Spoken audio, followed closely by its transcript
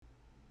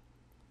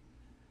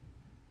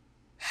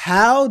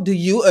How do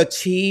you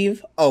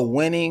achieve a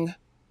winning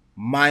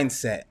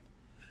mindset?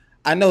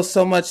 I know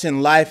so much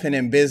in life and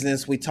in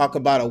business, we talk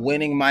about a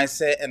winning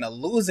mindset and a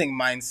losing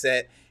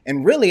mindset.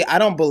 And really, I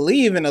don't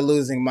believe in a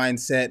losing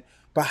mindset.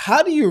 But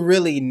how do you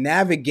really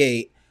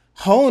navigate,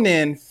 hone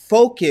in,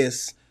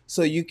 focus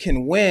so you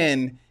can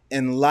win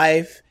in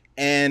life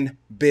and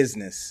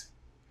business?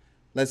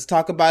 Let's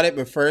talk about it.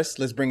 But first,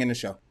 let's bring in the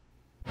show.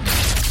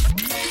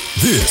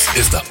 This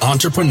is the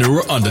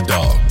Entrepreneur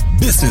Underdog.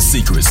 Business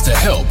secrets to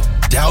help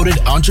doubted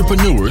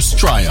entrepreneurs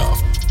triumph.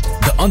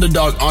 The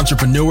Underdog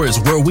Entrepreneur is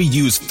where we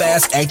use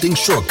fast-acting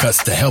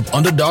shortcuts to help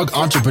underdog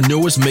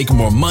entrepreneurs make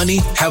more money,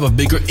 have a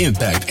bigger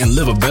impact, and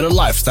live a better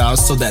lifestyle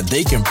so that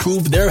they can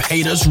prove their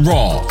haters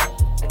wrong.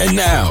 And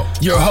now,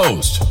 your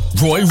host,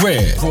 Roy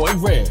Red.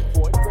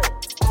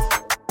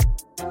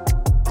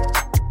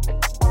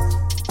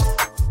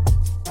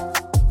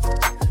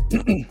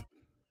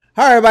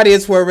 Hi, everybody.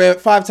 It's Roy Red,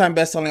 5-time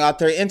best-selling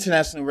author,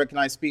 internationally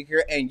recognized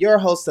speaker, and your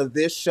host of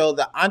this show,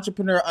 the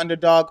Entrepreneur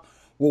Underdog,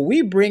 where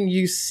we bring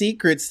you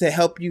secrets to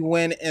help you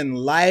win in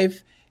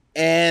life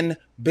and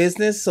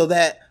business so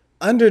that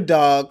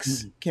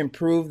underdogs can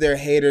prove their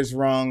haters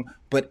wrong,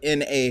 but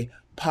in a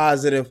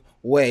positive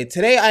way.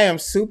 Today, I am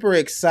super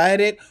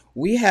excited.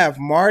 We have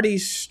Marty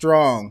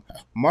Strong.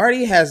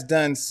 Marty has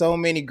done so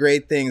many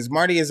great things.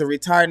 Marty is a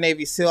retired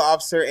Navy SEAL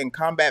officer and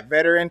combat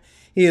veteran.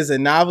 He is a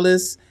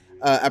novelist,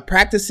 a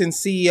practicing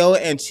CEO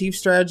and chief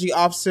strategy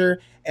officer,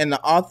 and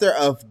the author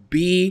of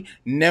Be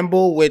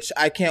Nimble, which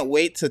I can't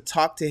wait to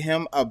talk to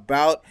him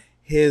about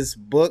his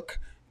book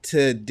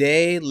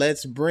today.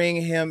 Let's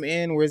bring him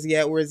in. Where's he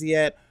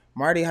at?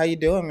 Marty, how you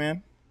doing,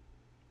 man?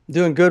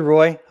 Doing good,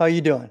 Roy. How you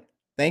doing?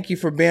 Thank you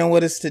for being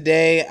with us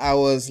today. I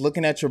was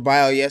looking at your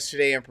bio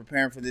yesterday and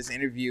preparing for this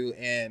interview,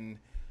 and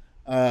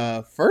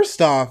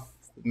first off,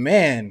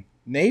 man,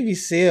 Navy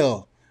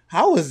SEAL,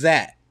 how was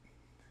that?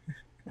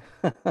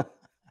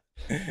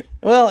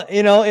 Well,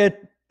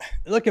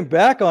 looking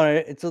back on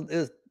it, it's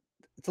a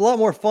lot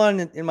more fun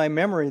in my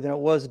memory than it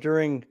was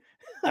during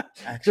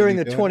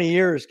the 20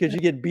 years, because you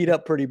get beat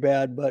up pretty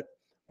bad. But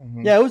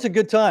yeah, it was a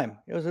good time.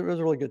 It was a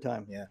really good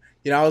time.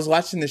 Yeah. I was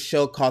watching this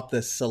show called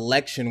The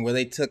Selection, where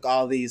they took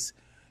all these,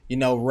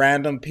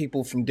 random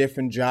people from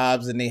different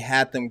jobs and they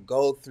had them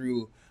go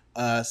through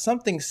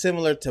something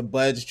similar to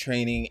BUD/S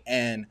training.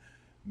 And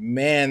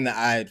man,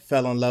 I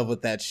fell in love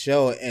with that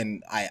show,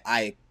 and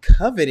I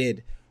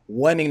coveted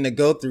wanting to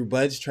go through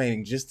BUD/S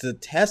training just to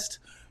test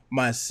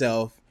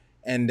myself.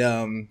 And,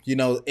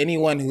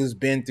 anyone who's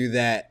been through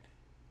that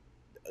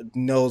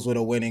knows what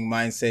a winning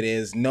mindset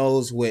is,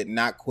 knows what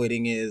not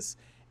quitting is,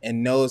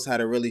 and knows how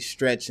to really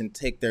stretch and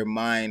take their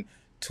mind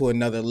to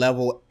another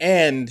level.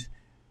 And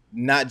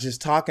not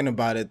just talking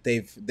about it,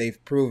 they've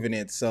proven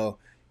it. So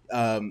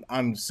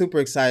I'm super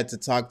excited to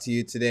talk to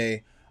you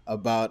today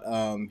about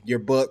your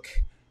book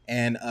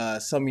and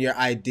some of your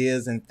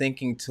ideas and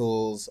thinking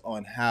tools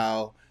on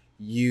how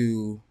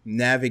you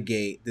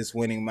navigate this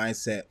winning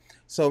mindset.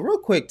 So real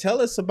quick,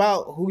 tell us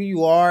about who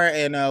you are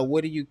and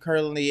what are you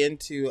currently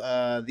into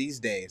these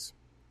days?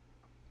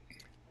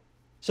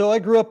 So I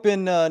grew up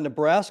in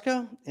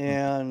Nebraska,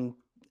 and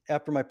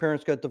after my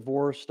parents got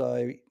divorced,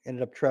 I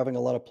ended up traveling a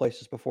lot of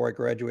places before I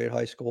graduated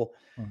high school.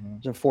 I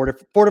was in four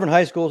different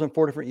high schools in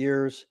 4 different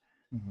years,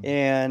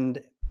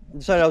 and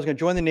decided I was going to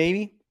join the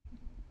Navy,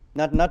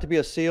 not to be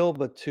a SEAL,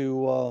 but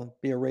to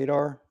be a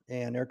radar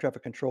and air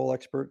traffic control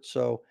expert.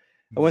 So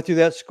I went through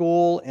that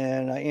school,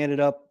 and I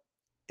ended up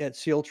at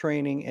SEAL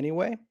training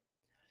anyway.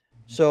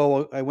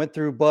 So I went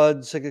through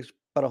BUD/S.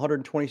 About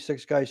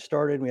 126 guys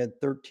started. We had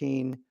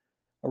 13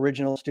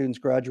 original students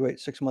graduate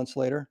 6 months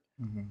later.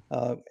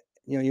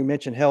 You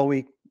mentioned Hell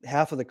Week.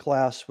 Half of the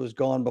class was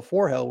gone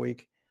before Hell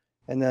Week,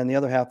 and then the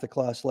other half of the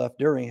class left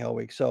during Hell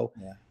Week. So,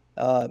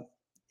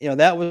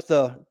 that was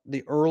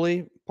the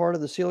early part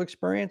of the SEAL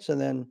experience.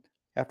 And then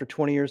after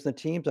 20 years in the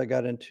teams, I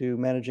got into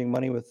managing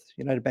money with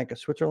United Bank of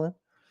Switzerland.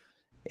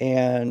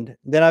 And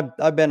then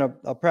I've been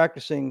a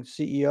practicing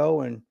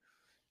CEO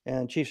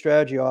and chief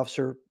strategy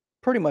officer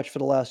pretty much for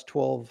the last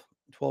 12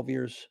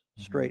 years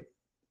straight.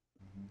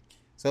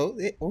 So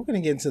we're going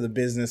to get into the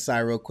business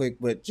side real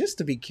quick, but just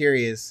to be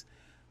curious,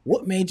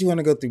 what made you want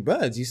to go through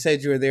BUD/S? You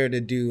said you were there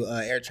to do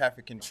air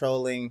traffic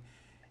controlling.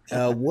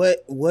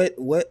 What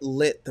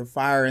lit the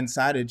fire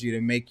inside of you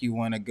to make you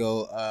want to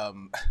go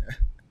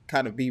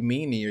kind of be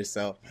mean to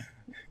yourself?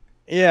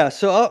 Yeah,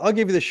 so I'll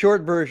give you the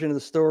short version of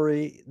the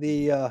story.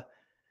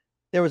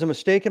 There was a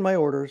mistake in my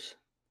orders.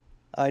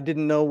 I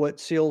didn't know what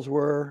SEALs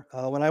were.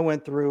 When I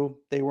went through,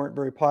 they weren't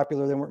very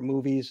popular. There weren't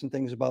movies and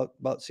things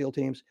about SEAL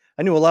teams.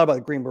 I knew a lot about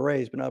the Green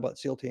Berets, but not about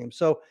SEAL teams.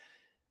 So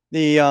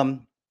the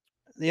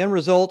end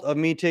result of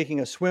me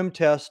taking a swim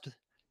test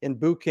in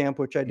boot camp,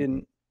 which I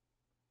didn't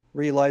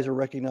realize or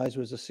recognize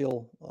was a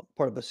SEAL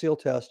part of the SEAL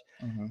test,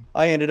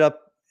 I ended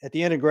up at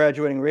the end of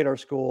graduating radar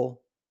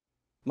school.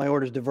 My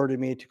orders diverted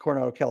me to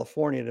Coronado,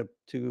 California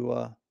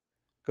to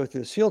go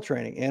through the SEAL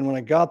training. And when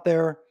I got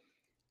there,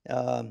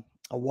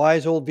 a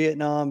wise old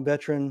Vietnam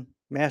veteran,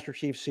 Master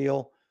Chief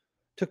SEAL,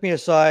 took me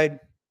aside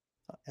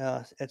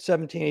at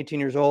 17, 18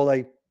 years old.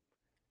 I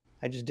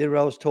I just did what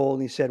I was told.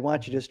 And he said, why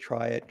don't you Mhm. just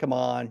try it? Come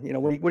on.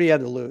 What do you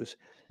have to lose?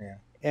 Yeah.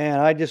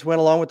 And I just went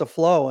along with the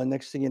flow. And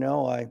next thing you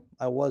know,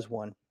 I was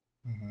one.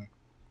 Hmm.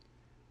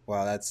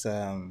 Wow,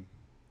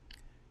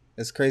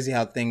 it's crazy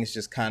how things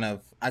just kind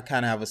of, I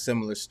kind of have a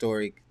similar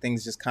story.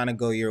 Things just kind of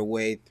go your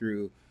way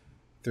through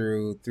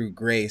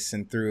grace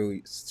and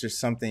through just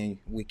something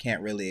we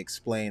can't really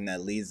explain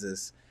that leads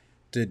us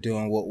to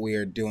doing what we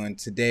are doing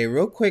today.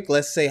 Real quick,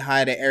 let's say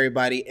hi to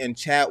everybody in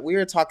chat. We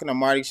are talking to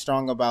Marty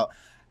Strong about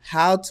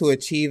how to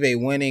achieve a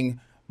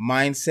winning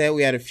mindset.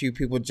 We had a few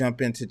people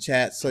jump into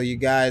chat. So you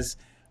guys,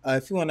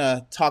 if you want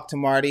to talk to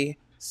Marty,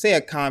 say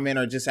a comment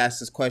or just ask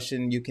this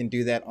question, you can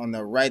do that on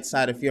the right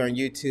side if you're on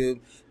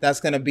YouTube. That's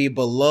going to be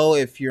below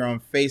if you're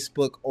on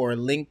Facebook or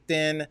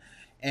LinkedIn.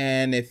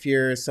 And if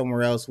you're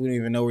somewhere else, we don't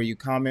even know where you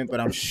comment, but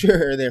I'm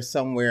sure there's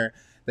somewhere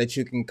that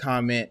you can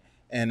comment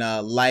and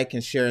like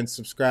and share and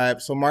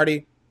subscribe. So,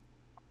 Marty,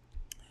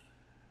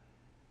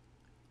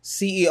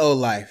 CEO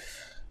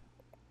life,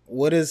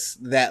 what does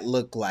that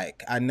look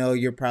like? I know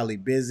you're probably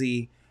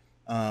busy,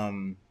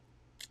 um,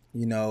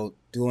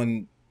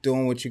 doing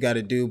what you got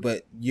to do,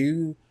 but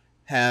you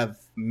have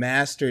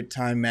mastered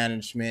time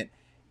management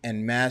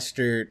and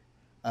mastered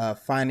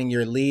finding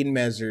your lead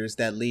measures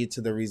that lead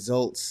to the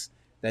results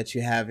that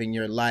you have in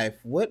your life.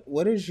 What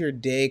does your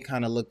day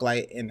kind of look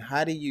like, and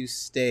how do you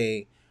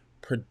stay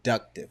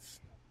productive?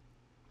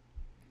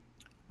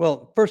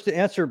 Well, first to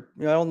answer,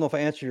 I don't know if I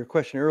answered your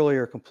question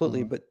earlier completely,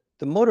 Mm-hmm. but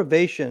the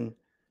motivation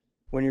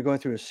when you're going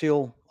through a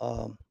SEAL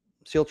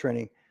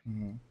training,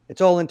 Mm-hmm.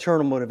 it's all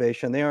internal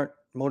motivation. They aren't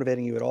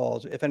motivating you at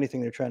all. If anything,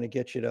 they're trying to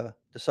get you to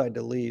decide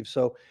to leave.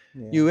 So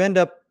Yeah. you end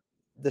up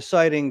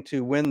deciding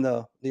to win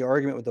the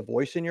argument with the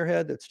voice in your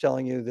head that's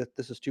telling you that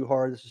this is too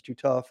hard, this is too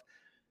tough,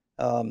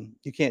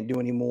 you can't do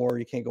any more,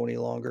 you can't go any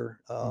longer,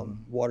 Mm-hmm.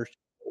 water's too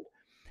cold.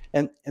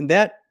 And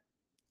that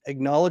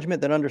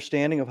acknowledgement, that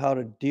understanding of how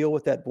to deal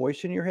with that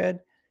voice in your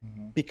head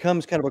Mm-hmm.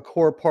 becomes kind of a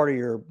core part of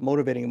your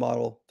motivating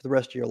model for the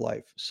rest of your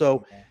life.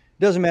 So Yeah. it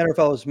doesn't matter if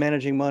I was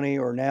managing money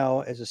or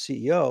now as a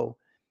CEO,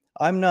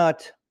 I'm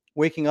not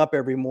waking up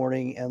every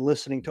morning and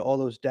listening to all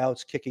those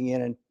doubts kicking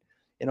in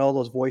and all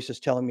those voices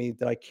telling me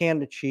that I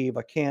can't achieve,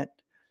 I can't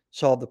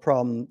solve the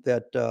problem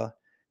that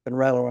been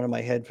rattling around in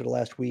my head for the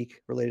last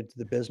week related to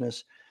the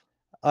business.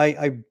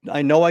 I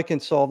know I can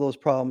solve those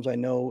problems. I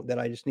know that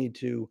I just need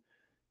to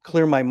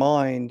clear my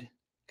mind,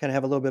 kind of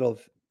have a little bit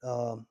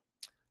of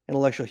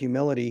intellectual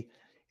humility,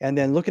 and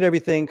then look at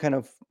everything kind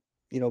of,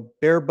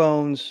 bare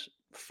bones,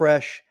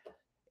 fresh,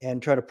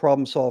 and try to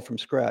problem solve from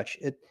scratch.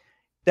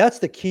 That's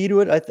the key to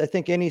it. I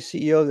think any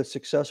CEO that's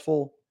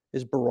successful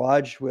is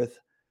barraged with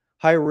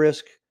high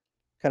risk,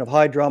 kind of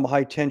high drama,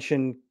 high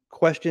tension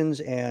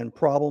questions and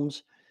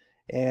problems.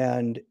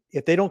 And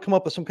if they don't come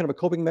up with some kind of a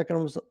coping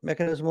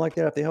mechanism like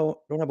that, if they don't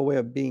have a way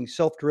of being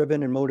self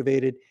driven and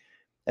motivated,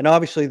 and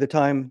obviously the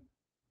time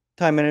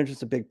management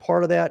is a big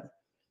part of that.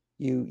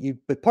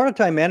 But part of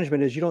time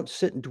management is you don't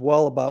sit and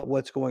dwell about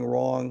what's going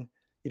wrong.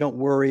 You don't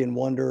worry and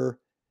wonder.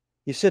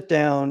 You sit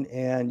down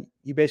and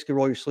you basically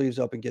roll your sleeves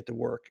up and get to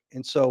work.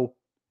 And so,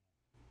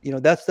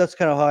 that's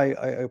kind of how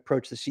I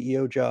approach the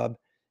CEO job.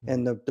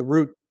 Mm-hmm. And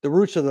the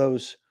roots of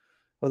those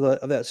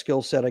of that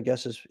skill set, I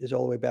guess, is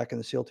all the way back in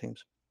the SEAL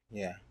teams.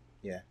 Yeah.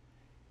 Yeah.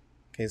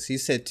 Okay, so you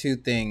said two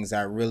things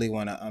I really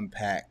want to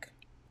unpack.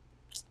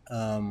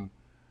 Um,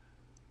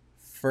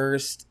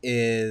 First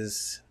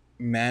is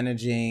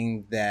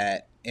managing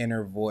that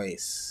inner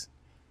voice.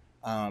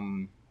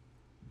 Um,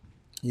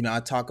 I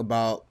talk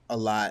about a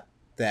lot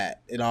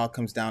that it all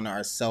comes down to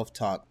our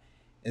self-talk.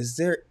 Is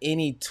there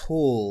any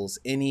tools,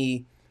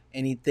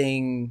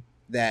 anything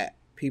that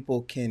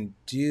people can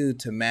do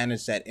to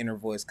manage that inner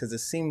voice? Because it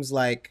seems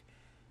like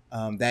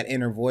that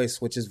inner voice,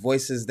 which is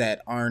voices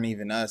that aren't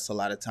even us. A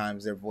lot of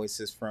times, they're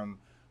voices from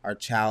our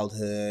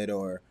childhood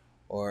or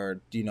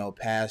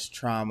past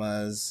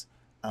traumas.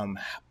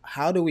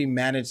 How do we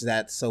manage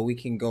that so we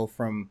can go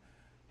from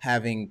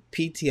having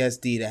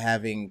PTSD to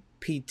having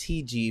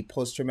PTG,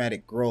 post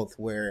traumatic growth,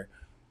 where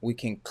we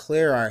can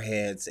clear our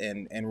heads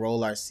and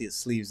roll our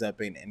sleeves up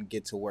and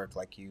get to work,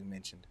 like you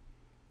mentioned?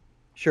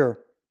 Sure.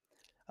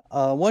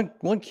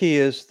 One key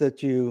is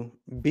that you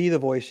be the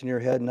voice in your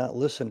head, not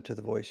listen to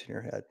the voice in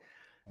your head.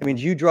 I mean,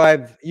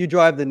 Mhm. you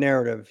drive the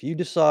narrative. You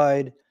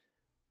decide,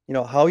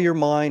 how your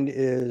mind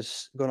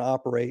is going to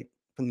operate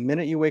from the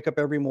minute you wake up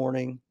every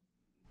morning.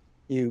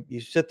 You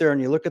sit there and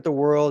you look at the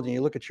world and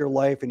you look at your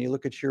life and you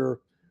look at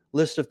your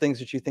list of things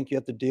that you think you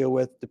have to deal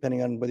with,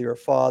 depending on whether you're a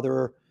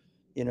father,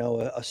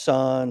 a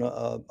son,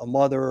 a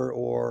mother,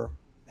 or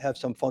have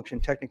some function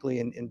technically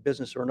in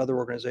business or another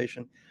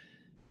organization.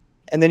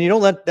 And then you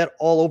don't let that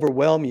all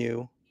overwhelm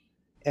you.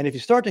 And if you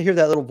start to hear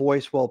that little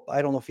voice, well,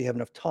 I don't know if you have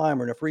enough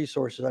time or enough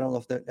resources. I don't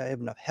know if I have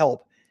enough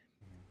help.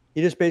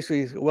 You just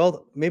basically,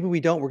 well, maybe we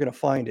don't. We're going to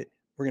find it.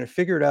 We're going to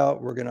figure it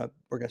out. We're going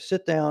to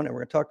sit down and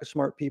we're going to talk to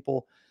smart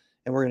people,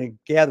 and we're going to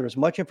gather as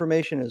much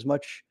information, as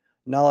much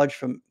knowledge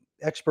from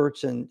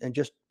experts and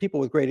just people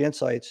with great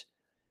insights.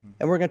 And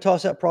Mhm. we're going to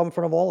toss that problem in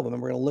front of all of them,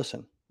 and we're going to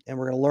listen, and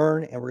we're going to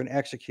learn, and we're going to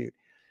execute.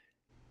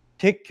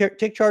 Take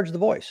charge of the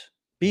voice.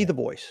 Be the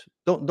voice.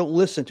 Don't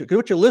listen to, because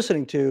what you're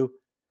listening to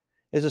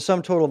is a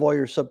sum total of all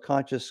your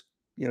subconscious,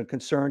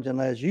 concerns.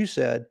 And as you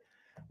said,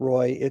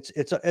 Roy,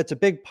 it's a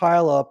big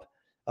pile up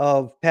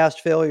of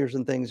past failures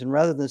and things. And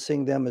rather than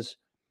seeing them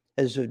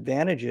as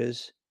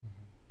advantages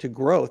to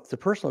growth, to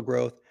personal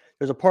growth,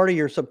 there's a part of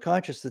your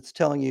subconscious that's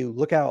telling you,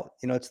 look out.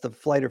 It's the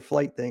flight or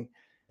flight thing,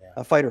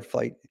 Yeah. fight or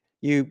flight.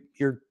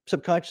 Your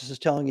subconscious is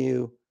telling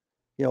you,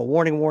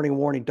 warning, warning,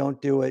 warning,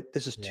 don't do it.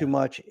 This is too Yeah.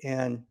 much.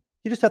 And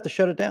you just have to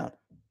shut it down.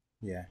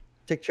 Yeah.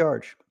 Take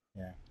charge.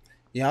 Yeah.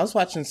 Yeah. I was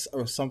watching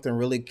something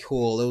really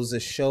cool. It was a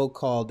show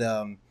called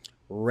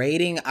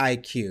Rating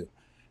IQ.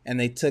 And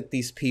they took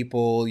these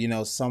people,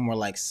 some were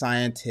like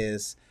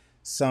scientists,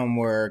 some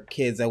were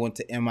kids that went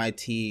to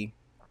MIT.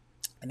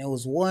 And there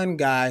was one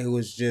guy who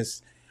was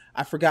just,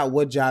 I forgot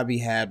what job he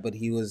had, but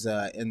he was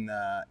in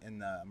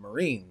the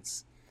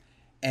Marines.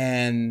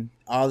 And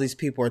all these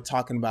people are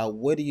talking about,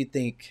 what do you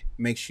think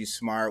makes you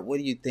smart? What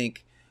do you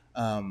think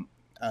um,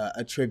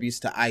 attributes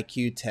to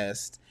IQ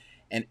test?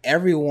 And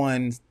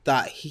everyone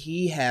thought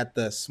he had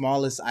the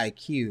smallest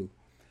IQ,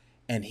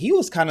 and he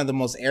was kind of the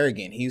most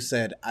arrogant. He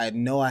said, "I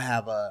know I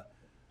have a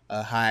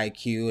high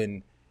IQ,"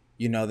 and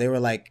they were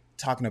like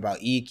talking about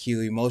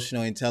EQ,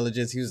 emotional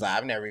intelligence. He was like,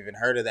 "I've never even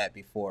heard of that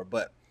before."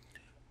 But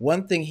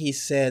one thing he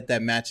said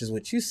that matches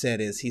what you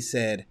said is, he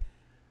said,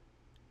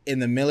 in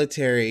the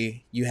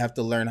military, you have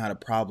to learn how to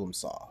problem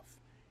solve.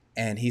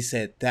 And he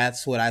said,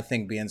 that's what I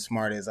think being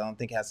smart is. I don't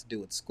think it has to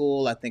do with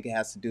school. I think it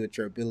has to do with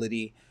your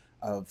ability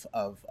of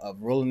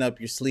rolling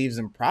up your sleeves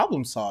and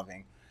problem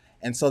solving.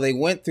 And so they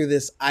went through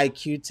this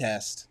IQ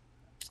test,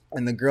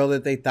 and the girl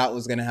that they thought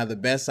was going to have the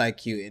best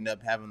IQ ended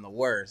up having the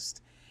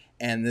worst.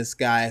 And this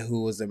guy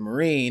who was a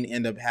Marine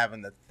ended up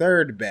having the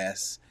third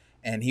best.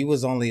 And he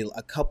was only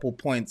a couple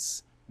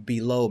points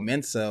below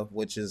Mensa,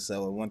 which is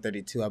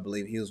 132, I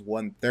believe. He was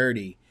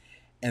 130.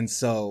 And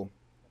so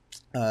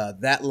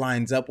that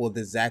lines up with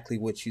exactly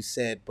what you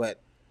said.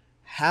 But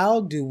how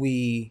do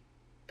we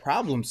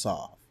problem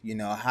solve?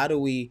 How do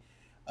we,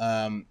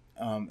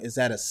 is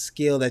that a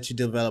skill that you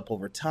develop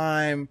over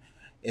time?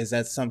 Is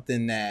that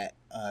something that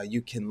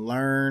you can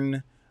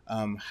learn?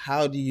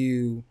 How do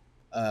you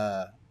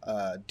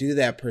do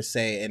that per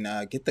se,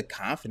 and get the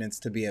confidence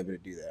to be able to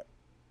do that?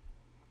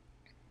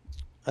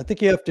 I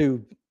think you have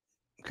to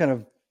kind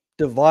of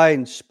divide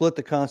and split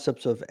the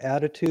concepts of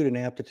attitude and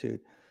aptitude.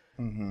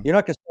 Mm-hmm. You're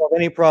not going to solve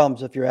any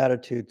problems if your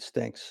attitude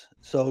stinks.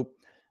 So,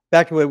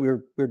 back to what we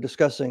were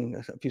discussing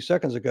a few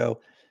seconds ago,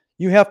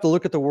 you have to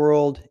look at the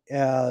world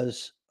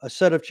as a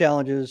set of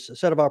challenges, a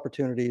set of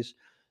opportunities.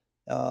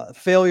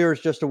 Failure is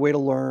just a way to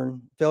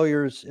learn.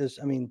 Failures is,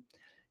 I mean,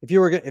 if you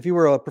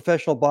were a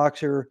professional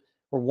boxer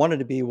or wanted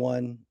to be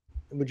one,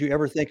 would you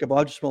ever think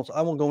about,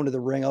 I won't go into the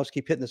ring. I'll just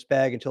keep hitting this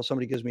bag until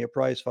somebody gives me a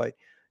prize fight?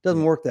 It doesn't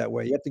Yeah. work that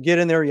way. You have to get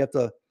in there. You have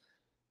to,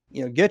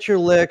 get your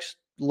licks,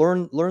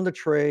 learn the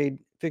trade,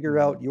 figure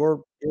Mm-hmm. out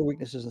your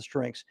weaknesses and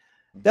strengths.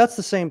 Mm-hmm. That's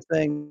the same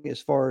thing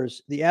as far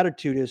as the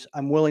attitude is.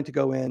 I'm willing to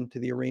go into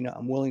the arena.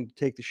 I'm willing to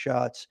take the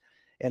shots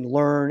and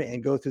learn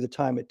and go through the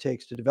time it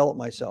takes to develop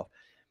myself.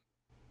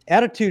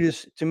 Attitude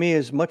is, to me,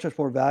 is much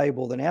more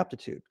valuable than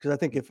aptitude, because I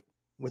think if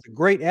with a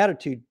great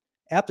attitude,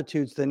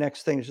 aptitude's the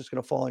next thing is just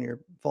going to fall in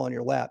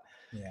your lap.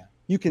 Yeah.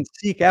 You can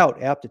seek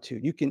out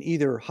aptitude. You can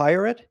either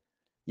hire it,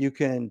 you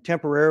can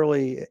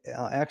temporarily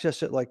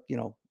access it, like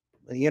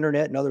the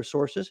internet and other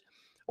sources,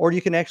 or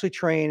you can actually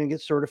train and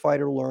get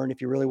certified or learn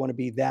if you really want to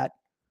be that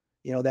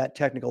that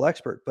technical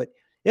expert. But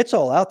it's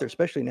all out there,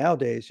 especially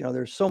nowadays.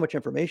 There's so much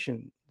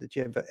information that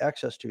you have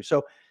access to.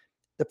 So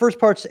the first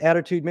part's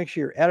attitude. Make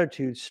sure your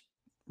attitude's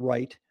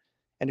right,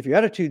 and if your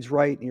attitude's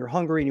right and you're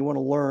hungry and you want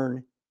to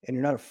learn and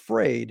you're not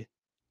afraid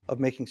of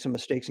making some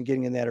mistakes and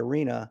getting in that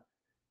arena,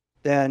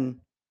 then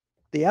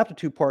the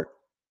aptitude part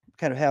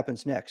kind of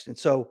happens next. And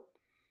so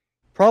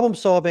problem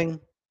solving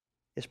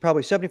is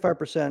probably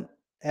 75%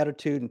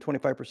 attitude and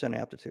 25%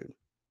 aptitude.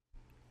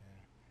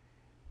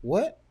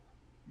 What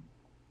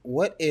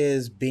what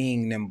is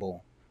being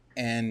nimble?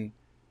 And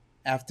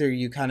after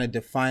you kind of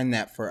define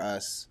that for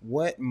us,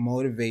 what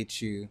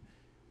motivates you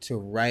to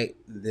write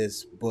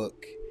this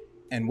book?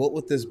 And what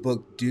would this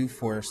book do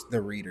for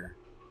the reader?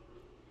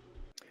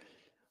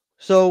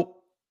 So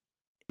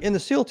in the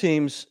SEAL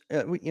teams,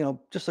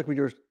 just like we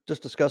were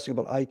just discussing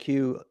about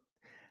IQ,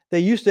 they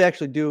used to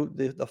actually do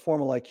the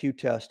formal IQ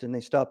test, and they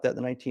stopped that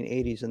in the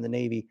 1980s in the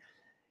Navy.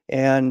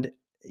 And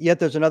yet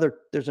there's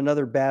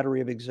another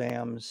battery of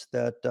exams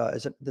that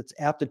that's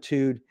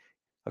aptitude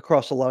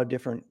across a lot of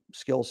different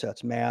skill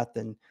sets, math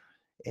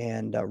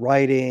and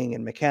writing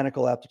and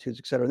mechanical aptitudes,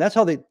 et cetera. And that's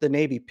how the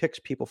Navy picks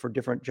people for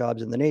different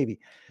jobs in the Navy.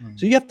 So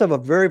Mm-hmm. you have to have a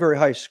very, very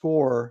high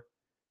score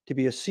to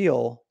be a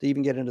SEAL to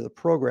even get into the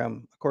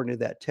program according to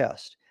that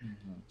test.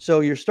 Mm-hmm. So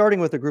you're starting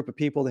with a group of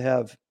people that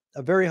have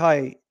a very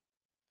high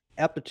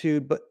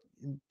aptitude, but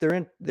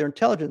their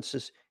intelligence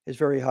is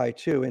very high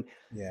too. And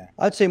Yeah.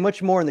 I'd say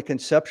much more in the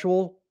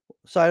conceptual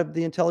side of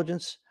the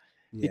intelligence,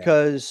 Yeah.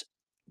 because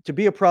to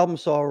be a problem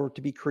solver,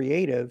 to be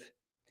creative,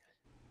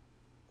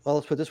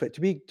 let's put it this way: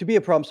 to be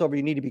a problem solver,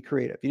 you need to be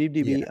creative. You need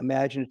to be Yeah.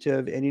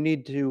 imaginative, and you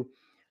need to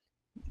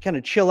kind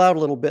of chill out a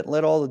little bit and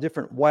let all the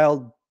different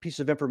wild pieces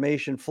of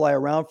information fly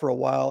around for a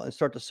while and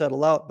start to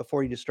settle out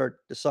before you just start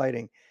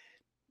deciding.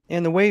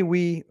 And the way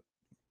we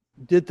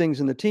did things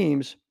in the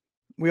teams,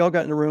 we all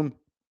got in a room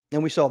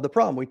and we solved the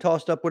problem. We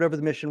tossed up whatever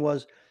the mission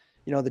was,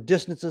 the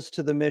distances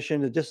to the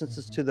mission, the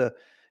distances Mm-hmm. to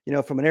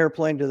the, from an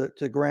airplane to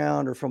the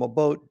ground, or from a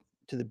boat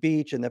to the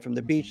beach, and then from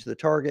the Mm-hmm. beach to the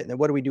target. And then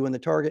what do we do in the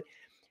target?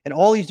 And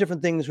all these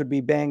different things would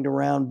be banged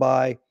around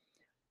by,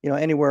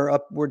 anywhere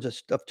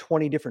upwards of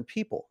 20 different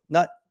people,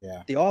 not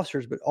Yeah. the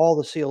officers, but all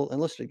the SEAL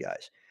enlisted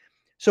guys.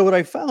 So what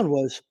I found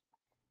was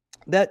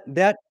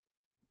that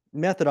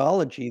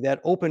methodology,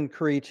 that open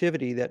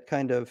creativity, that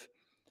kind of,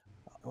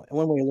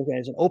 one way to look at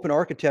it is an open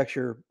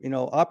architecture,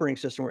 operating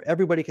system where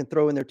everybody can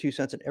throw in their 2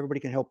 cents and everybody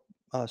can help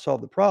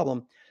solve the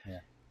problem. Yeah.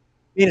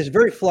 It is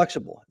very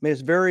flexible. I mean,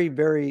 it's very,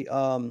 very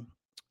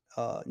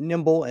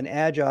nimble and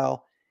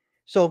agile.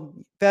 So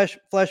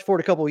flash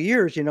forward a couple of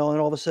years, and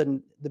all of a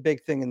sudden the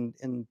big thing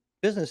in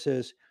business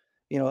is,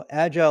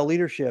 agile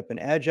leadership and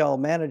agile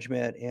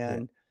management, Yeah.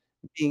 and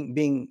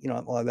being,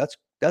 well,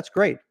 that's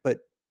great, but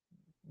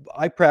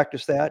I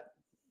practice that.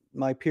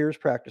 My peers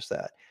practice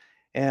that.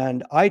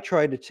 And I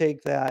tried to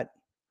take that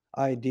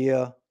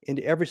idea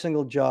into every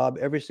single job,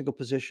 every single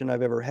position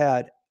I've ever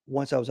had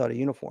once I was out of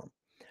uniform.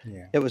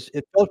 Yeah.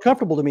 It felt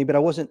comfortable to me, but I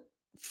wasn't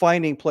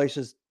finding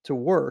places to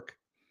work,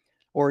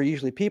 or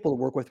usually people to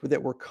work with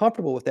that were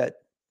comfortable with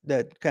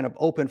that kind of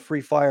open,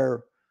 free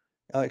fire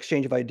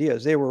exchange of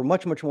ideas. They were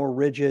much, much more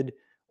rigid,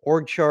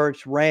 org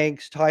charts,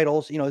 ranks,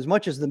 titles. As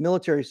much as the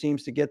military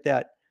seems to get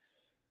that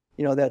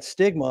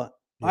stigma,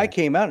 I Yeah.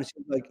 came out and it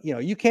seemed like,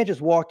 you can't just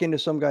walk into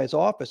some guy's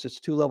office that's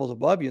 2 levels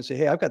above you and say,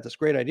 "Hey, I've got this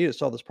great idea to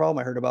solve this problem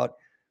I heard about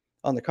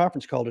on the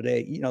conference call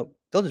today."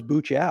 They'll just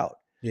boot you out.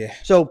 Yeah.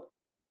 So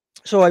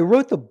so I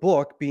wrote the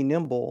book, Be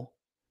Nimble,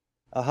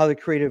 How the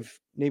Creative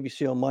Navy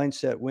SEAL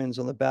Mindset Wins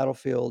on the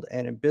Battlefield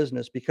and in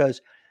Business,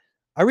 because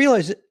I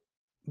realized that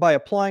by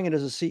applying it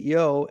as a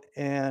CEO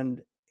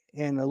and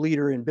a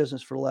leader in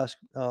business for the last,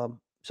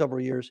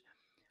 several years,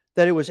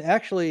 that it was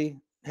actually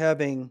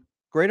having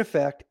great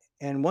effect.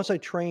 And once I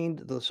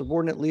trained the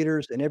subordinate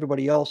leaders and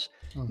everybody else,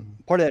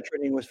 Mhm. part of that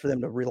training was for them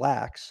to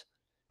relax,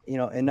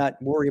 and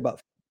not worry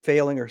about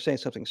failing or saying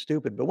something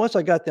stupid. But once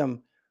I got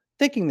them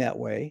thinking that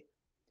way,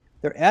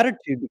 their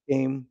attitude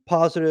became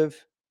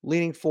positive,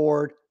 leaning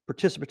forward,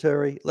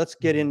 participatory. Let's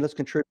get Mhm. in, let's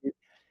contribute.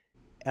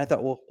 And I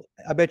thought, well,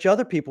 I bet you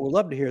other people would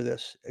love to hear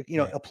this,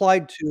 Yeah.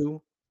 applied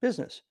to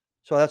business.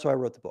 So that's why I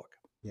wrote the book.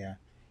 Yeah.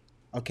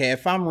 Okay.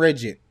 If I'm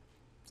rigid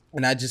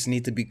and I just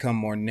need to become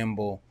more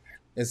nimble,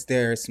 is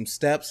there some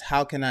steps?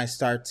 How can I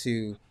start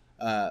to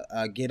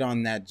get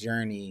on that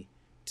journey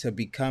to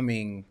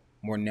becoming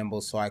more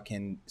nimble so I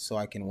can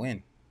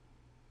win?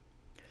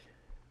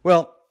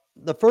 Well,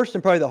 the first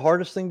and probably the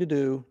hardest thing to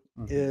do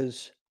Hmm.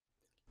 is,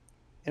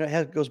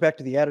 and goes back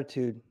to the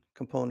attitude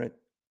component.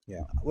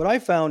 Yeah. What I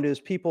found is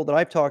people that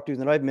I've talked to,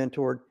 that I've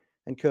mentored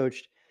and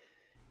coached,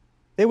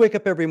 they wake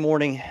up every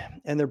morning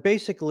and they're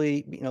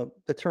basically,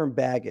 the term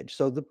baggage.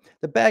 So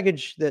the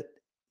baggage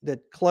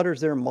that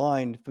clutters their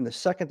mind from the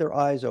second their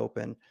eyes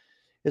open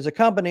is a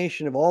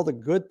combination of all the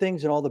good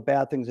things and all the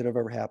bad things that have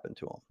ever happened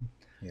to them.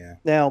 Yeah.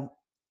 Now,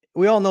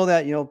 we all know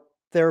that,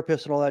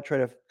 therapists and all that try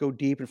to go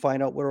deep and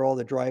find out what are all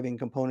the driving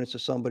components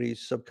of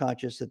somebody's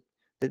subconscious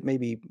that may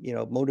be,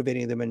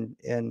 motivating them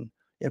and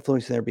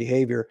influencing their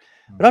behavior.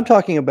 But I'm Hmm.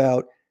 talking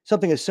about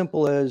something as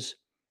simple as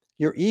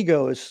your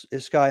ego is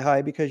sky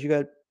high because you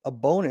got a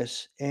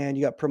bonus and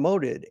you got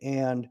promoted,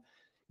 and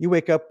you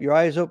wake up, your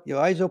eyes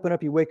open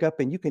up, you wake up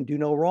and you can do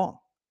no wrong.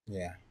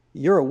 Yeah.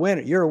 You're a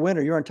winner. You're a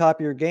winner. You're on top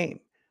of your game.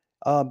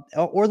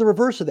 Or the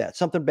reverse of that.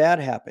 Something bad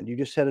happened. You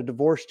just had a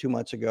divorce 2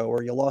 months ago,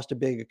 or you lost a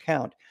big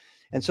account.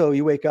 And so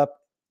you wake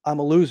up, I'm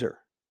a loser.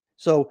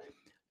 So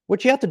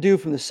what you have to do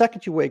from the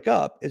second you wake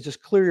up is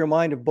just clear your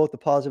mind of both the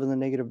positive and the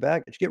negative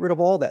baggage. Get rid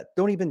of all that.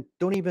 Don't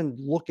even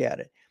look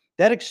at it.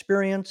 That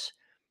experience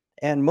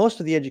and most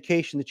of the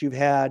education that you've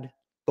had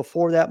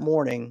before that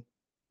morning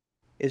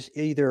is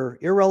either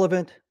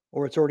irrelevant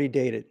or it's already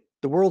dated.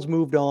 The world's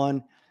moved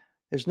on.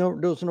 There's no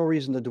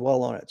reason to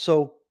dwell on it.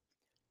 So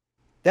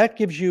that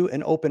gives you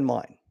an open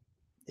mind.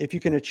 If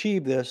you can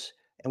achieve this,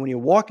 and when you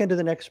walk into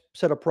the next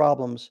set of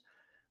problems,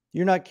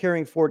 you're not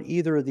carrying forward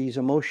either of these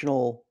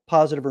emotional,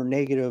 positive or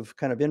negative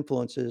kind of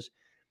influences,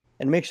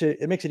 and it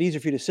makes it easier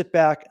for you to sit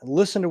back and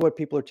listen to what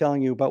people are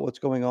telling you about what's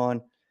going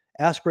on,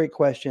 ask great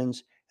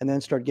questions, and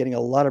then start getting a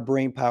lot of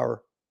brain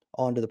power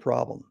onto the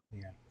problem.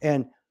 Yeah.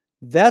 And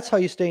that's how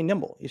you stay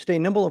nimble. You stay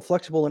nimble and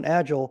flexible and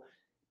agile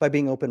by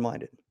being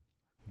open-minded.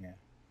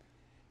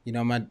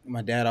 Yeah.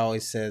 My dad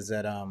always says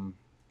that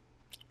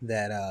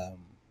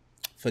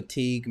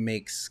fatigue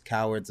makes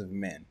cowards of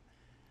men,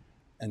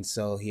 and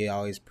so he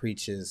always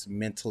preaches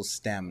mental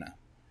stamina.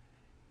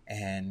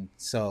 And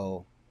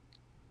so,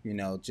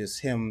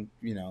 just him,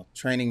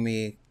 training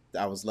me.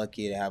 I was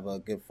lucky to have a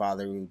good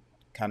father who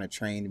kind of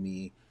trained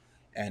me,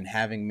 and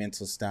having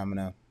mental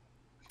stamina.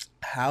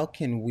 How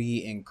can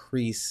we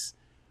increase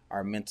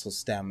our mental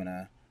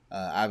stamina?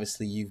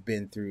 Obviously, you've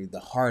been through the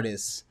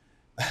hardest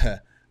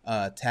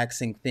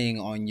taxing thing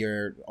on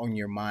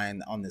your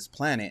mind on this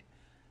planet.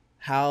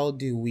 How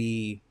do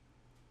we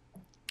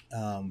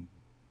um,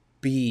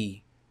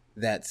 be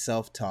that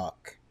self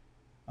talk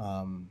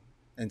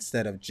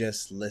instead of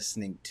just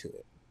listening to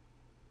it?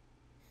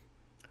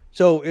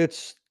 So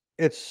it's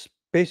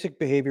basic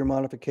behavior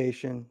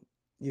modification.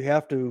 You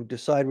have to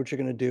decide what you're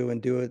going to do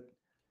and do it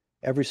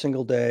every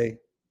single day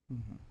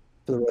Mm-hmm.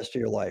 for the rest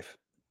of your life.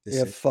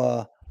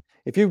 Decision.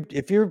 If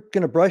you're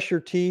going to brush your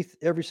teeth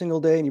every single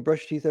day and you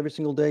brush your teeth every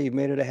single day, you've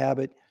made it a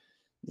habit.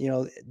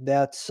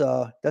 That's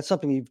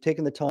something you've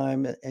taken the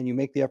time and you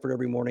make the effort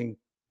every morning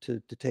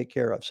to take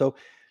care of. So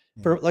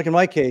Yeah. for like in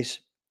my case,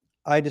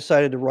 I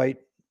decided to write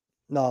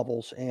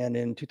novels, and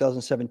in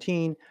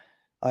 2017,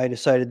 I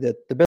decided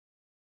that the best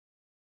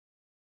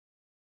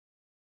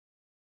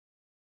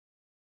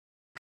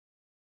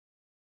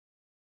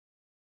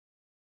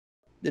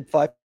did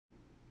five.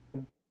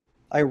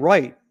 I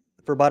write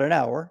for about an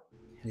hour,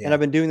 and Yeah. I've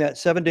been doing that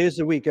 7 days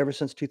a week ever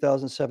since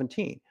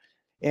 2017,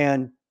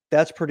 and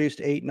that's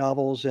produced 8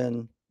 novels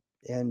and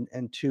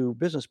 2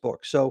 business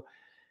books. So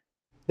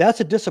that's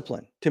a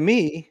discipline. To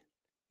me,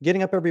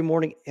 getting up every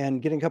morning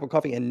and getting a cup of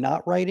coffee and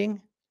not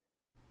writing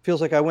feels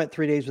like I went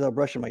 3 days without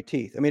brushing my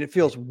teeth. I mean, it Yeah.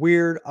 feels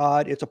weird,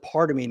 odd. It's a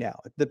part of me now.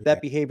 Yeah.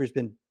 That behavior's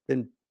been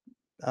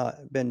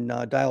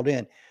dialed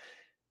in.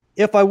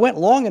 If I went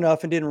long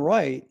enough and didn't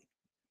write,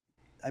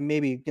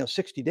 maybe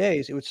 60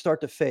 days, it would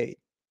start to fade,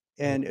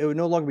 Yeah. and it would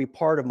no longer be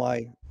part of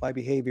my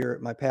behavior,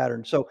 my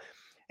pattern. So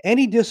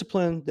any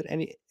discipline that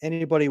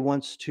anybody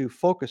wants to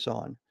focus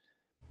on,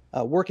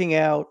 working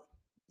out,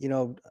 you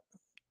know,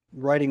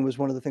 writing was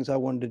one of the things I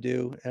wanted to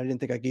do, and I didn't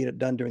think I could get it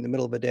done during the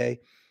middle of a day.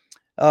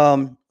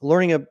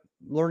 Learning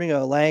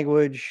a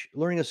language,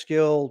 learning a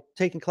skill,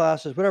 taking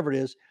classes, whatever it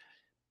is,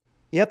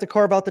 you have to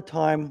carve out the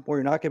time where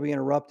you're not going to be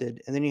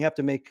interrupted, and then you have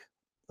to make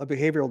a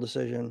behavioral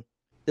decision.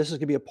 This is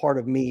going to be a part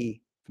of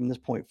me from this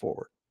point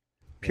forward.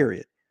 Yeah.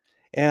 Period.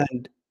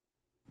 And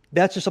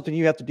that's just something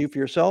you have to do for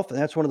yourself. And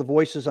that's one of the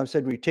voices I've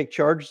said when you take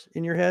charge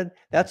in your head.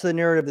 Yeah. That's the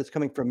narrative that's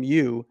coming from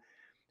you.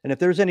 And if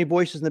there's any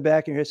voices in the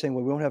back of your head saying,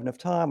 "Well, we don't have enough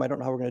time. I don't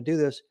know how we're going to do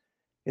this,"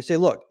 you say,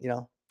 "Look,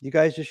 you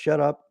guys just shut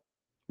up.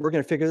 We're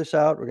going to figure this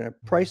out. We're going to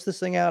Mhm. price this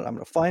thing out. I'm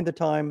going to find the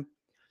time,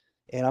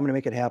 and I'm going to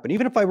make it happen.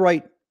 Even if I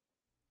write,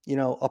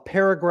 a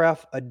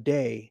paragraph a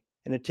day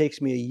and it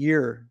takes me a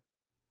year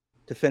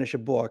to finish a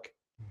book,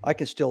 I Mhm.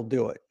 can still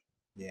do it."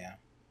 Yeah.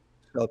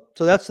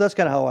 So that's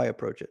kind of how I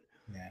approach it.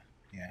 Yeah.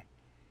 Yeah.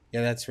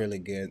 Yeah. That's really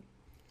good.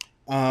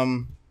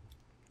 Um,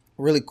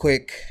 Really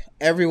quick,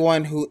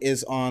 everyone who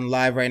is on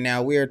live right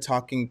now, we are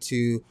talking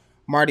to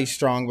Marty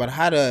Strong about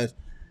how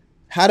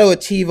to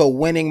achieve a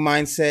winning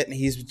mindset, and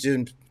he's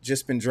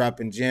just been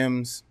dropping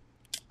gems.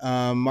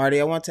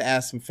 Marty, I want to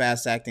ask some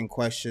fast acting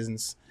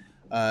questions.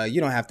 You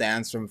don't have to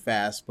answer them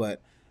fast,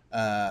 but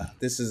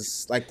this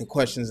is like the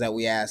questions that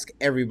we ask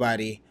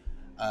everybody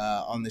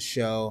on the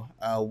show.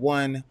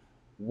 One,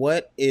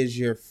 what is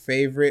your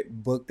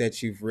favorite book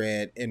that you've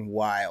read and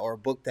why, or a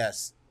book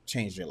that's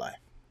changed your life?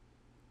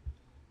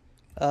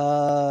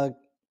 Uh,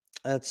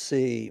 let's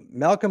see.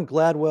 Malcolm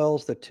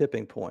Gladwell's The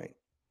Tipping Point.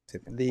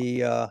 Tipping point.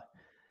 The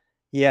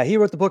Yeah, he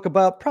wrote the book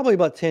probably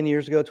about 10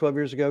 years ago, 12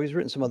 years ago. He's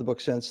written some other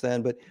books since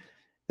then, but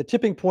The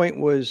Tipping Point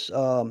was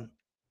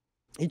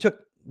he took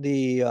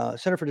the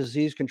Center for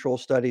Disease Control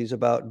studies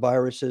about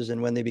viruses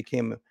and when they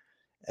became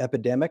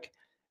epidemic,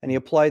 and he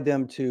applied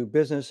them to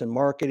business and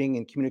marketing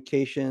and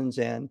communications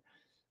and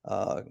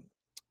uh,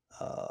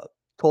 uh,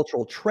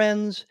 cultural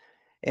trends,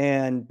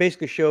 and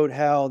basically showed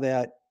how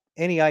that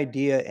any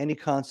idea, any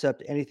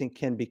concept, anything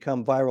can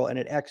become viral, and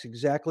it acts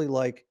exactly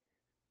like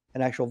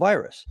an actual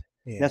virus.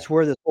 And Yeah, that's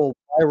where this whole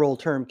viral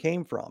term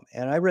came from.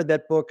 And I read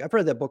that book. I've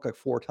read that book like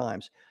 4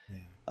 times.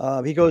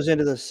 yeah, He goes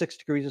into the 6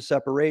 degrees of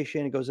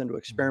separation. He goes into mhm,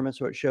 experiments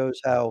where it shows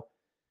how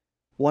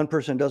one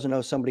person doesn't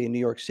know somebody in New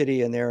York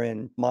City and they're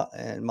in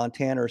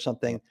Montana or yeah,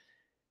 something.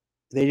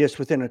 They just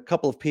within a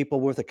couple of people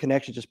with a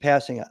connection just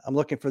passing. I'm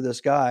looking for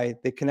this guy.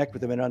 They connect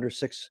with yeah, him in under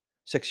six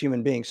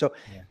human beings. So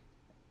yeah,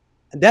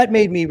 that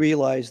made me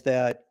realize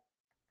that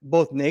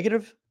both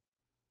negative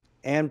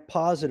and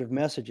positive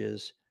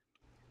messages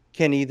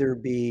can either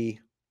be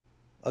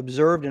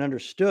observed and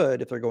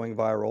understood if they're going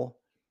viral,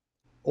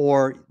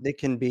 or they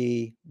can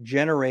be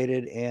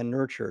generated and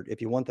nurtured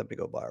if you want them to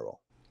go viral.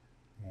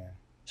 yeah,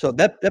 So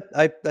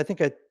I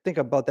think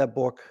about that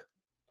book,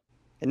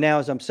 and now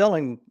as I'm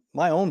selling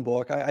my own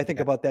book, I think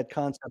yeah, about that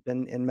concept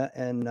in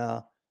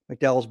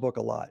McDowell's book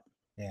a lot.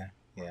 yeah,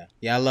 yeah.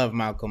 Yeah, I love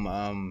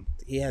Malcolm.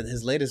 He had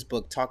his latest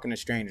book, Talking to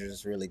Strangers,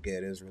 is really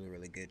good. It was really,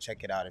 really good.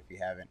 Check it out if you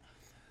haven't.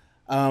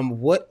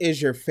 What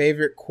is your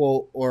favorite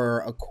quote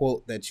or a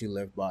quote that you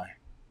live by,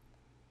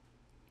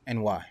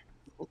 and why?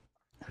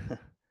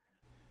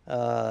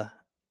 Uh,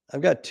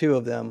 I've got 2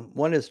 of them.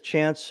 One is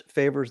 "Chance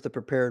favors the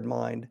prepared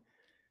mind."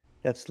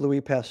 That's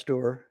Louis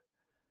Pasteur.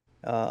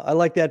 I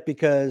like that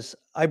because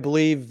I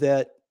believe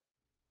that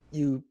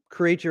you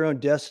create your own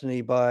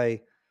destiny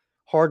by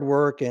hard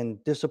work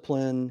and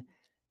discipline,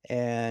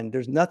 and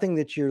there's nothing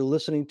that you're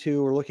listening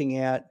to or looking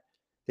at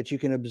that you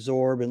can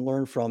absorb and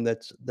learn from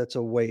that's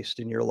a waste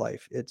in your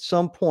life. At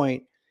some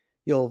point,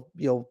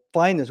 you'll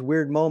find this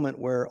weird moment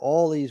where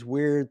all these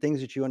weird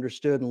things that you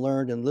understood and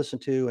learned and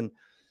listened to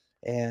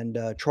and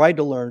tried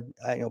to learn,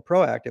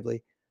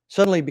 proactively,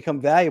 suddenly become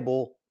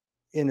valuable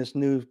in this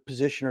new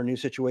position or new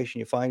situation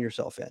you find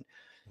yourself in.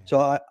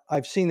 So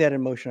I've seen that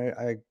in motion.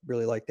 I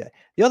really like that.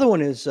 The other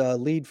one is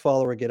lead,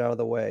 follow, or get out of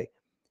the way.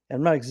 And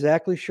I'm not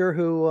exactly sure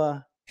who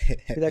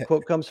that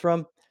quote comes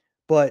from,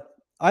 but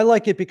I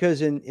like it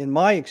because in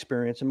my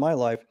experience in my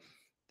life,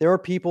 there are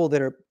people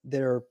that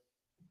are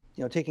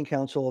taking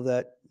counsel of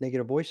that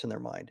negative voice in their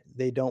mind.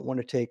 They don't want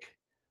to take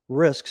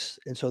risks,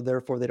 and so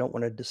therefore they don't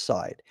want to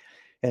decide.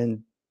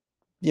 And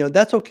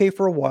that's okay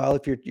for a while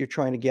if you're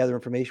trying to gather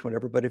information,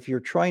 whatever. But if you're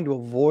trying to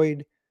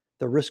avoid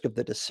the risk of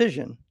the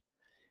decision,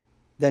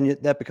 then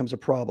that becomes a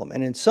problem.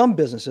 And in some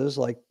businesses,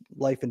 like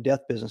life and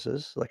death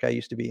businesses, like I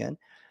used to be in,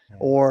 Yeah.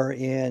 or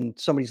in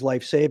somebody's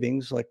life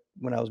savings, like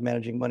when I was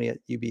managing money at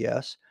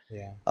UBS,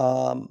 Yeah.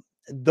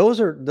 those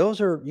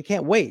are you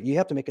can't wait. You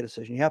have to make a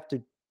decision. You have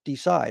to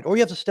decide, or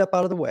you have to step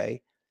out of the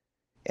way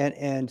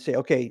and say,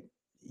 okay,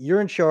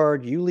 you're in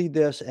charge. You lead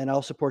this, and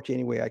I'll support you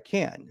any way I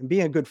can. And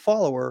being a good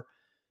follower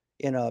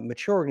in a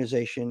mature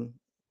organization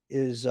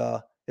is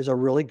a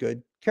really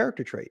good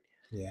character trait.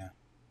 Yeah.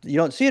 You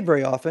don't see it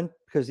very often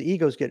because the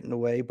egos get in the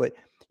way, but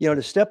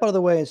to step out of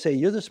the way and say,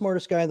 "You're the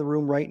smartest guy in the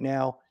room right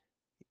now.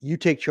 You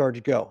take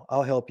charge, go.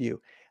 I'll help you."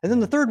 And then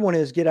the Yeah. third one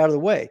is get out of the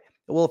way.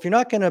 Well, if you're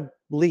not going to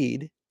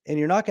lead and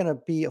you're not going to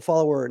be a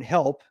follower and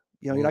help,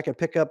 you're Ooh, not going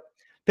to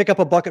pick up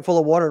a bucket full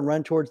of water and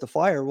run towards the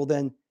fire. Well,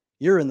 then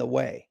you're in the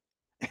way.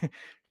 yeah.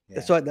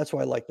 That's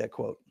why I like that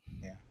quote.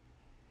 Yeah.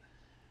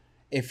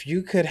 If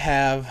you could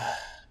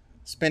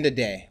spend a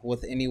day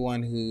with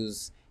anyone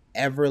who's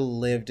ever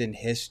lived in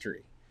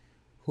history,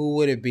 who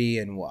would it be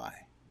and why?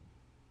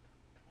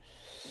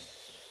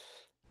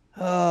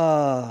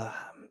 Uh,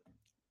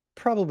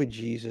 Probably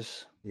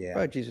Jesus. Yeah.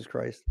 Probably Jesus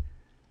Christ.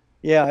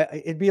 Yeah,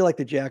 it'd be like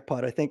the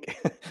jackpot. I think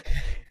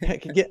I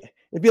could get.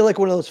 It'd be like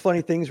one of those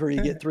funny things where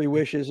you get 3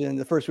 wishes, and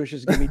the first wish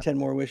is give me 10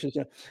 more wishes.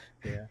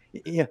 Yeah.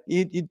 Yeah,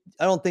 you.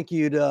 I don't think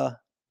the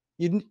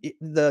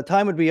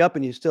time would be up,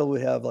 and you still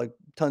would have like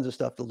tons of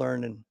stuff to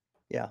learn. And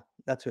yeah,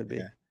 that's who it'd be.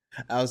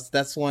 Yeah.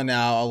 That's one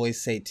I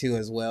always say too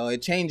as well.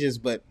 It changes,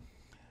 but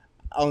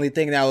only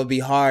thing that would be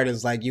hard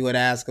is like you would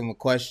ask him a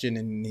question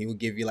and he would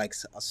give you like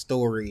a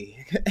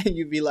story and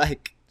you'd be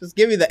like, just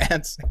give me the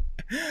answer.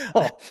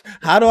 Oh,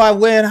 How do I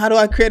win? How do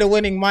I create a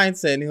winning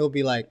mindset? And he'll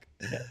be like,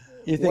 yeah.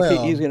 You think he's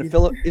well, going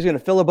to he's going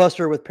to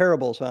filibuster with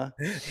parables, huh?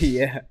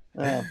 yeah,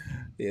 Oh.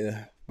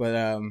 yeah.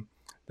 But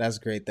that's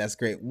great. That's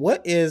great.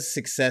 What is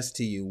success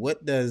to you?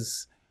 What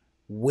does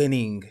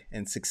winning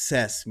and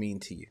success mean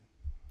to you?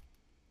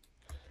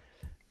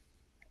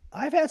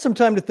 I've had some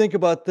time to think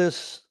about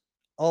this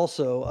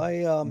also.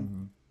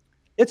 Hmm.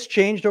 It's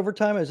changed over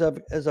time as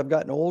I've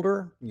gotten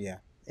older. Yeah,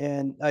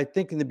 And I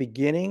think in the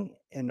beginning,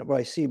 and what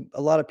I see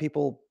a lot of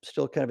people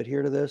still kind of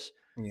adhere to this,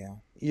 yeah,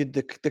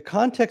 the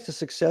context of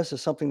success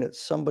is something that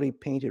somebody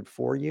painted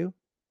for you.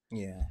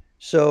 yeah,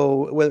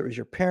 So whether it was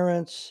your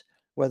parents,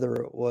 whether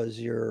it was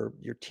your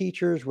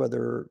teachers,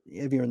 whether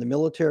if you're in the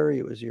military,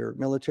 it was your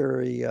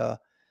military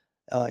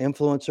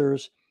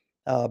influencers,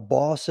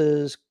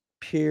 bosses,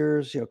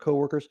 peers,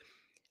 coworkers,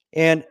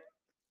 and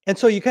and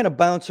so you kind of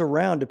bounce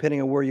around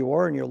depending on where you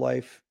are in your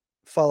life,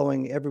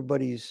 following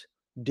everybody's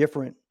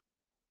different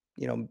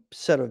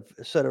set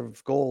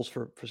of goals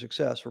for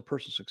success, for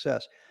personal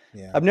success.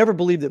 yeah. I've never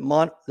believed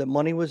that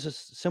money was a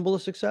symbol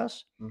of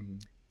success. Hmm.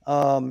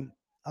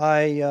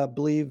 I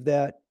believe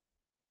that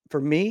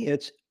for me,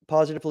 it's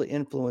positively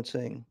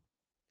influencing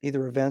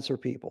either events or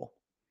people.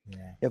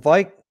 Yeah, If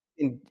I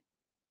can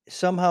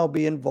somehow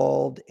be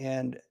involved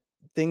and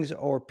things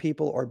or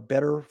people are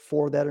better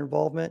for that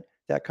involvement,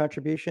 that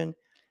contribution,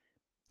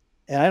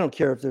 and I don't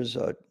care if there's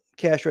a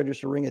cash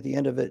register ring at the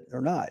end of it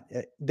or not.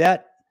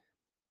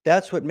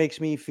 That's what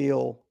makes me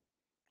feel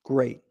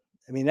great.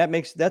 I mean,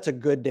 that's a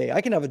good day.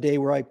 I can have a day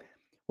where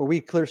we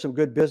clear some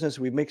good business,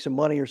 we make some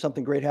money or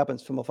something great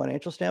happens from a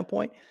financial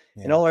standpoint.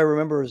 And yeah, all I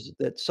remember is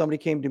that somebody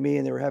came to me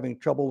and they were having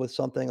trouble with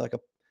something like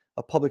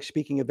a public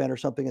speaking event or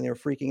something, and they were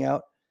freaking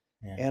out.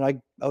 yeah, And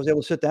I was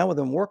able to sit down with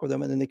them, and work with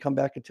them, and then they come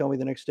back and tell me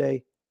the next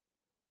day,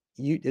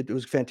 it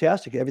was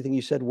fantastic. Everything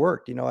you said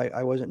worked.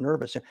 I wasn't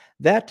nervous. And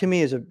that to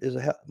me is a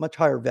much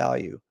higher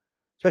value,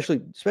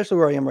 especially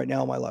where I am right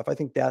now in my life. I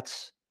think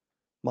that's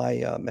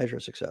my measure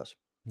of success.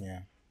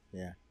 yeah,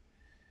 yeah.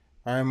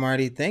 All right,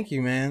 Marty. Thank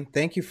you, man.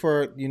 Thank you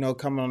for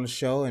coming on the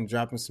show and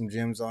dropping some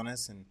gems on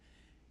us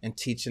and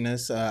teaching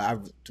us.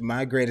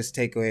 My greatest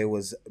takeaway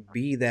was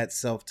be that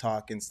self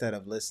talk instead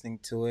of listening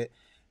to it.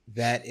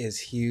 That is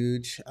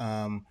huge.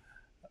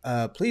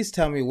 Please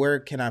tell me, where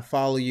can I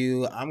follow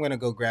you? I'm gonna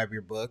go grab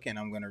your book and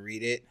I'm gonna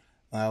read it.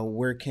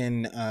 Where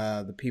can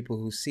the people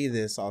who see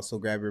this also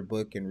grab your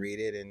book and read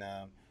it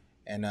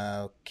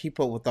and keep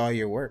up with all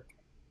your work?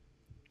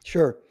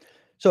 Sure.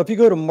 So if you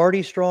go to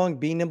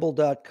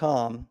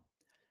martystrongbenimble.com,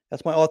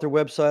 that's my author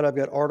website. I've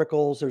got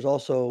articles. There's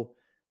also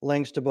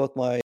links to both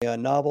my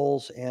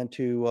novels and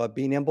to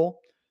Be Nimble.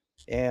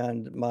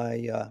 and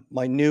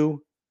my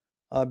new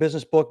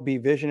business book, Be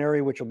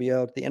Visionary, which will be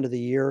out at the end of the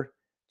year,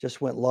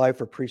 just went live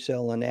for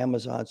pre-sale on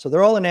Amazon. So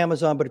they're all in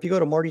Amazon, but if you go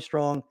to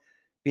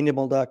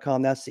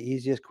martystrong.com, that's the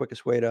easiest,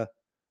 quickest way to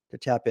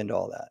tap into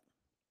all that.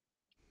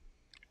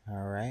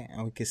 All right,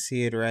 and we can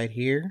see it right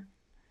here.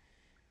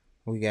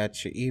 We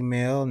got your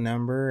email,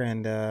 number,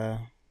 and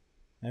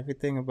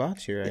everything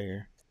about you right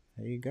here.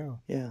 There you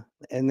go. Yeah,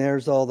 and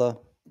there's all the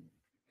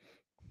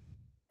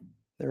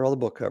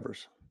book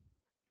covers.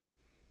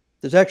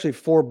 There's actually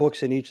 4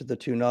 books in each of the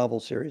 2 novel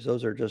series.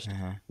 Those are just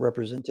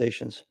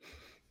representations.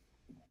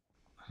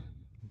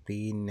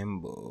 Be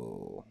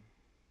nimble.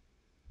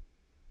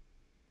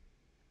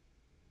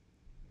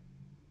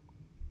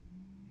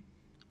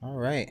 All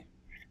right.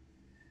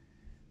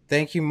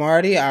 Thank you,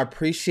 Marty. I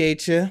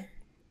appreciate you.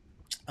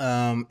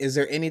 Is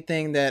there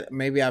anything that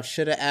maybe I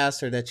should have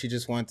asked or that you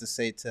just want to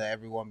say to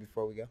everyone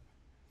before we go?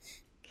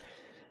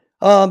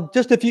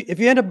 Just if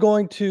you end up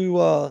going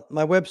to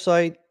my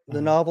website,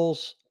 the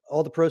novels,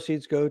 all the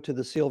proceeds go to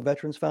the SEAL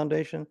Veterans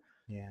Foundation.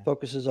 Yeah.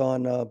 Focuses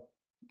on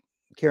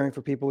caring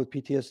for people with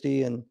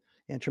PTSD and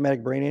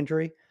traumatic brain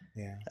injury.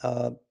 Yeah.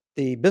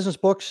 The business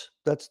books,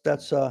 that's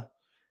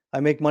I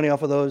make money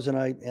off of those, and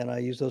I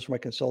use those for my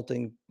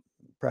consulting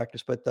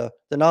practice. But the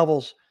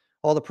novels,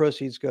 all the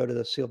proceeds go to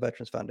the SEAL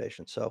Veterans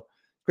Foundation. So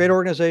great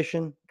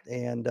organization,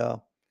 and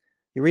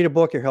you read a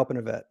book, you're helping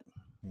a vet.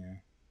 Yeah.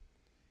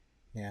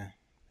 Yeah.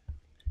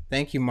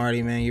 Thank you,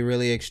 Marty, man. You're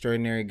really an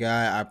extraordinary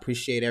guy. I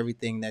appreciate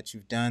everything that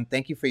you've done.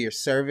 Thank you for your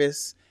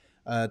service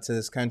to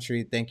this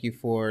country. Thank you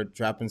for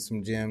dropping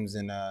some gems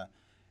and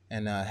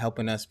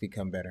helping us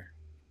become better.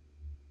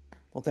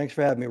 Well, thanks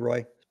for having me,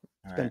 Roy.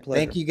 It's been a pleasure.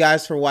 Thank you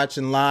guys for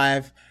watching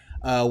live.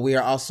 We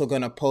are also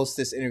going to post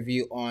this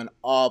interview on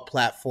all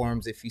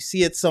platforms. If you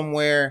see it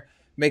somewhere,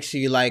 make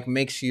sure you like,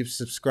 make sure you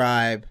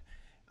subscribe.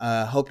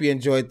 Hope you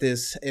enjoyed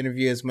this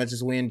interview as much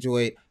as we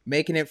enjoyed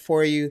making it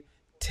for you.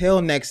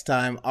 Till next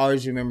time,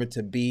 always remember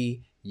to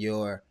be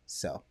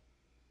yourself.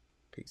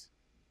 Peace.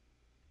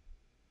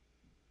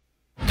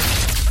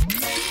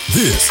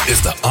 This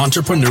is the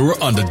Entrepreneur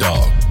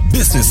Underdog.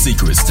 Business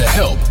secrets to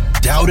help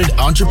doubted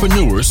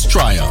entrepreneurs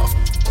triumph.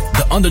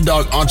 The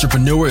Underdog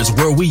Entrepreneur is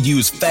where we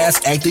use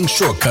fast-acting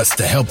shortcuts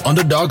to help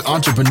underdog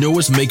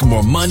entrepreneurs make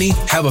more money,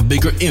 have a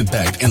bigger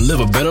impact, and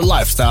live a better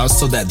lifestyle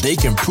so that they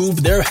can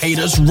prove their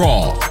haters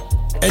wrong.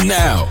 And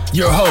now,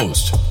 your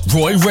host,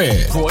 Roy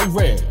Red.